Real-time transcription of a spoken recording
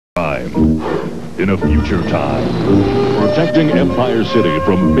Crime in a future time, protecting Empire City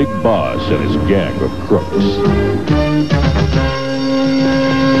from Big Boss and his gang of crooks.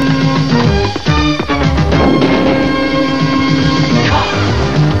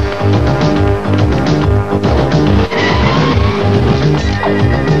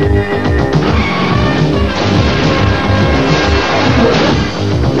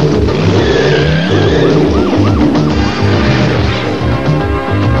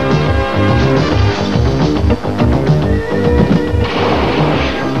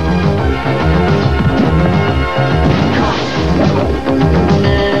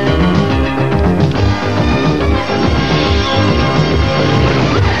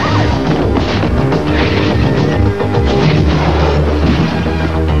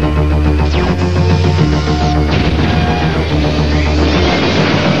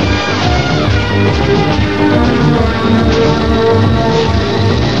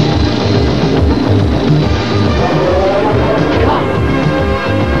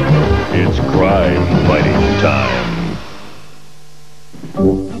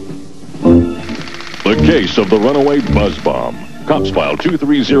 The case of the Runaway Buzzbomb. Cops File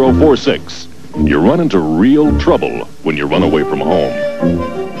 23046. You run into real trouble when you run away from home.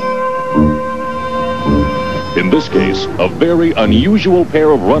 In this case, a very unusual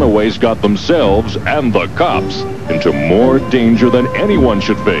pair of runaways got themselves and the cops into more danger than anyone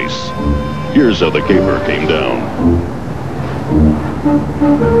should face. Here's how the caper came down.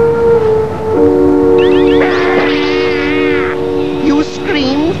 You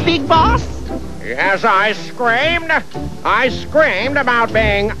screamed, Big Boss? Yes, I screamed. I screamed about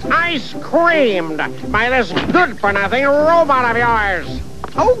being ice creamed by this good-for-nothing robot of yours.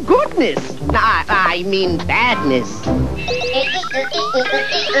 Oh, goodness. I mean badness.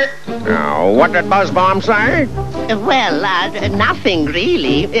 Now, what did Buzzbomb say? Well, nothing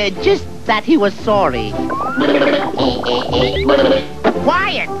really. Just that he was sorry.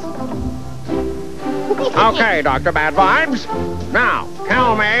 Quiet! Okay, Dr. Badvibes. Now,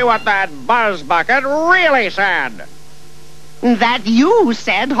 tell me what that buzz bucket really said. That you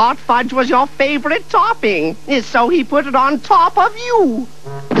said hot fudge was your favorite topping, so he put it on top of you.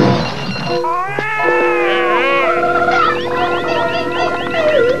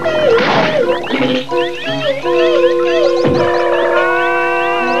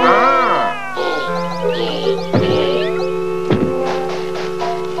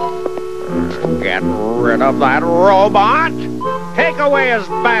 Get rid of that robot. Take away his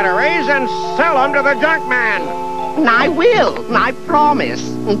batteries and sell them to the junk man. I will, I promise.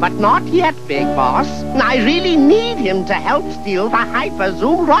 But not yet, Big Boss. I really need him to help steal the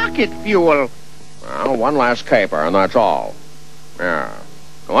Hyperzoom rocket fuel. Well, one last caper, and that's all. Yeah.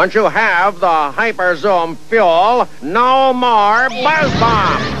 Once you have the Hyperzoom fuel, no more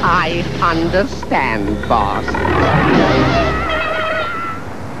Buzzbomb. I understand, Boss.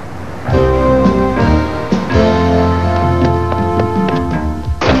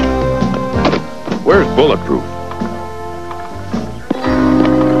 Where's Bulletproof?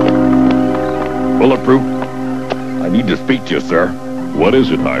 Bulletproof? I need to speak to you, sir. What is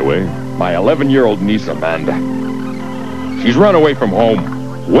it, Highway? My 11-year-old niece, Amanda. She's run away from home.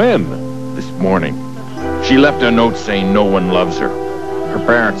 When? This morning. She left a note saying no one loves her. Her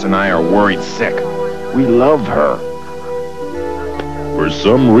parents and I are worried sick. We love her. For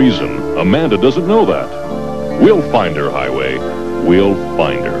some reason, Amanda doesn't know that. We'll find her, Highway. We'll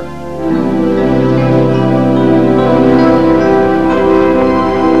find her.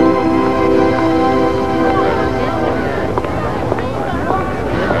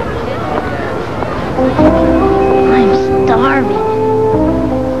 I'm starving.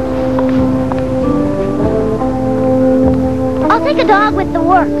 I'll take a dog with the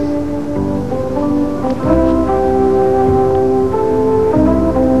works.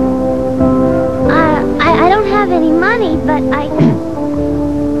 I don't have any money, but I...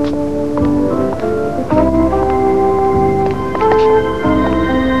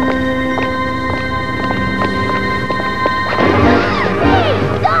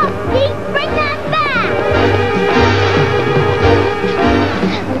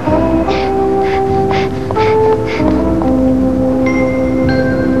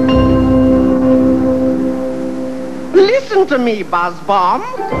 Listen to me, Buzzbomb.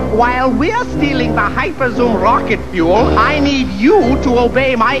 While we're stealing the Hyperzoom rocket fuel, I need you to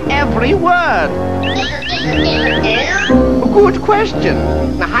obey my every word. Good question.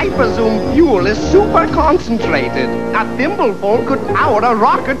 The Hyperzoom fuel is super concentrated. A thimbleful could power a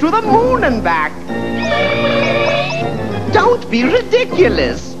rocket to the moon and back. Don't be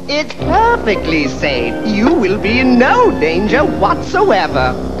ridiculous. It's perfectly safe. You will be in no danger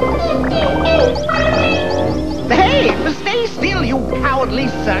whatsoever. Hey, stay still, you cowardly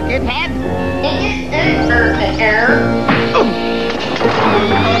circuit head.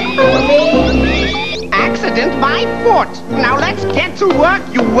 Accident by foot. Now let's get to work,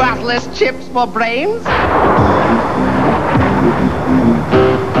 you worthless chips for brains.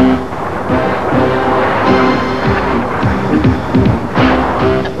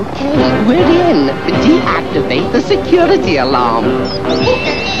 Okay, we're in. Deactivate the security alarm.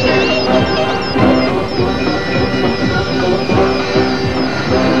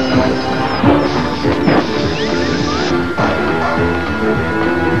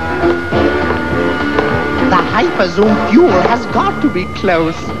 The hyper-zoom fuel has got to be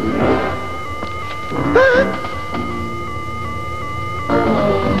close.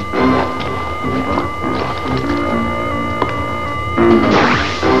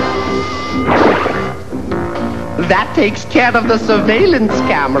 That takes care of the surveillance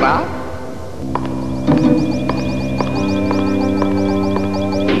camera.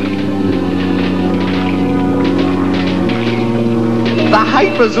 The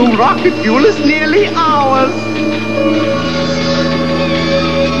hyper-zoom rocket fuel is nearly ours.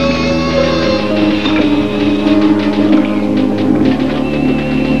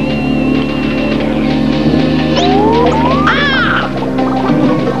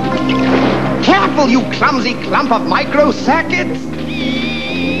 You clumsy clump of micro-circuits!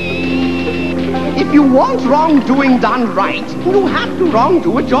 If you want wrongdoing done right, you have to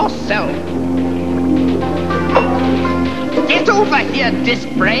wrongdo it yourself. Get over here, disc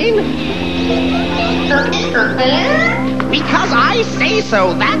brain! Because I say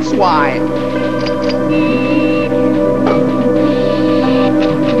so, that's why.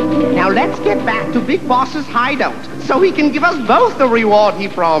 Now let's get back to Big Boss's hideout, so he can give us both the reward he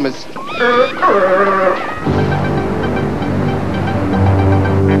promised.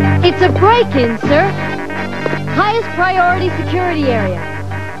 It's a break-in, sir. Highest priority security area.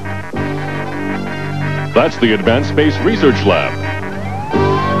 That's the Advanced Space Research Lab.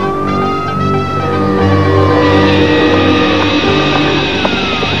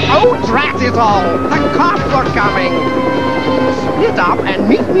 Oh, drat it all! The cops are coming! Split up and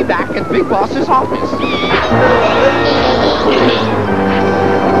meet me back at Big Boss's office.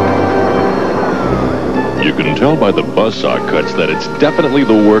 You can tell by the buzzsaw cuts that it's definitely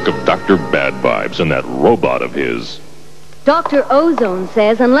the work of Dr. Badvibes and that robot of his. Dr. Ozone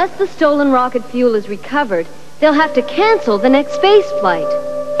says unless the stolen rocket fuel is recovered, they'll have to cancel the next space flight.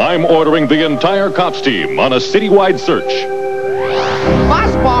 I'm ordering the entire cops team on a citywide search.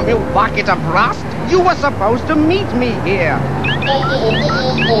 Buzzbomb, you bucket of rust! You were supposed to meet me here.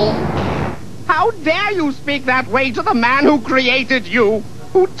 How dare you speak that way to the man who created you?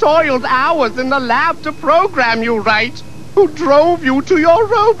 Who toiled hours in the lab to program you right? Who drove you to your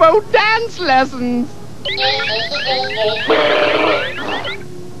robo-dance lessons?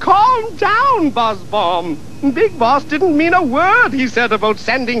 Calm down, Buzzbomb. Big Boss didn't mean a word he said about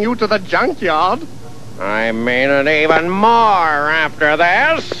sending you to the junkyard. I mean it even more after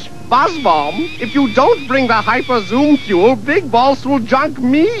this. Buzzbomb, if you don't bring the hyper-zoom fuel, Big Boss will junk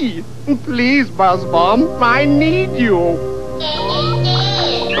me. Please, Buzzbomb, I need you.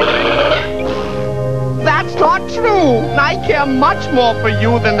 That's not true. I care much more for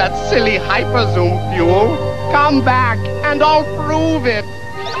you than that silly hyper-zoom fuel. Come back, and I'll prove it.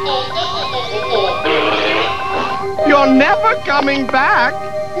 You're never coming back.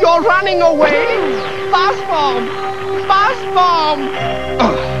 You're running away. Buzzbomb! Buzzbomb!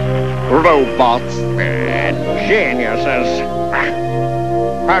 Robots. Geniuses.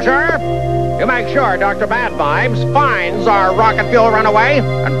 Krusher, you make sure Dr. Badvibes finds our rocket fuel runaway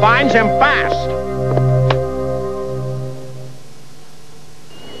and finds him fast.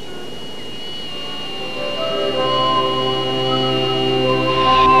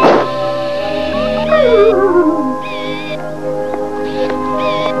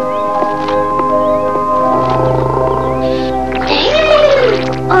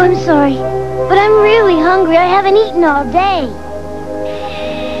 I'm sorry, but I'm really hungry. I haven't eaten all day.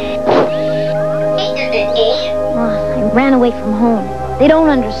 I ran away from home. They don't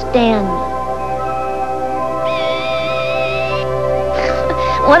understand me.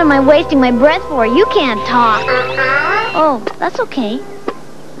 What am I wasting my breath for? You can't talk. Oh, that's okay.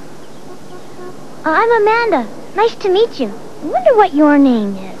 I'm Amanda. Nice to meet you. I wonder what your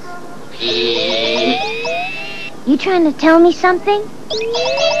name is. You trying to tell me something?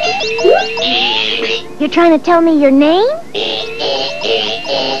 You're trying to tell me your name?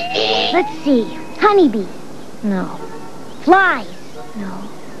 Let's see. Honeybee. No. Flies. No.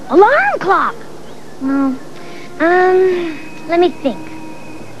 Alarm clock. No. Let me think.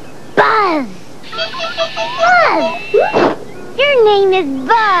 Buzz. Buzz. Your name is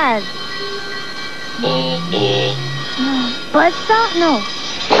Buzz. Buzzsaw? No.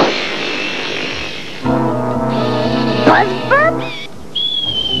 Buzz burp?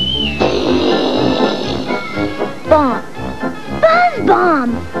 Bomb. Buzz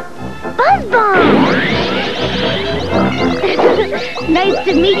bomb. Buzz bomb. Nice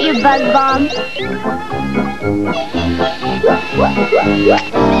to meet you, Buzz bomb.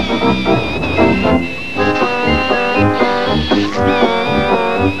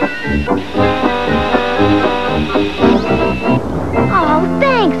 Oh,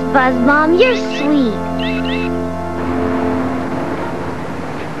 thanks, Buzz bomb. You're sweet.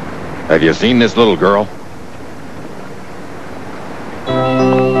 Have you seen this little girl?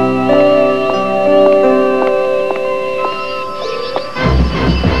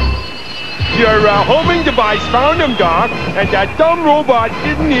 Your homing device found him, Doc, and that dumb robot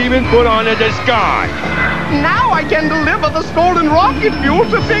didn't even put on a disguise. Now I can deliver the stolen rocket fuel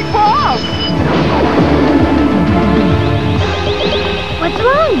to Big Boss. What's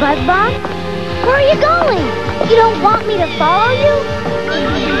wrong, Buzz bomb? Where are you going? You don't want me to follow you?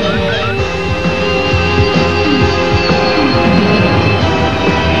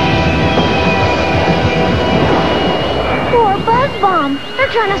 Poor Buzz bomb.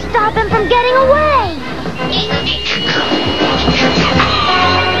 They're trying to stop him from getting away.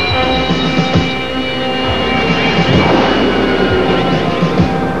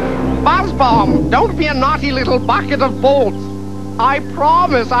 Buzzbomb, don't be a naughty little bucket of bolts. I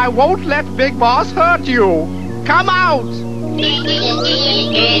promise I won't let Big Boss hurt you. Come out!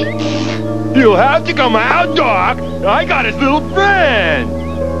 You'll have to come out, Doc. I got his little friend.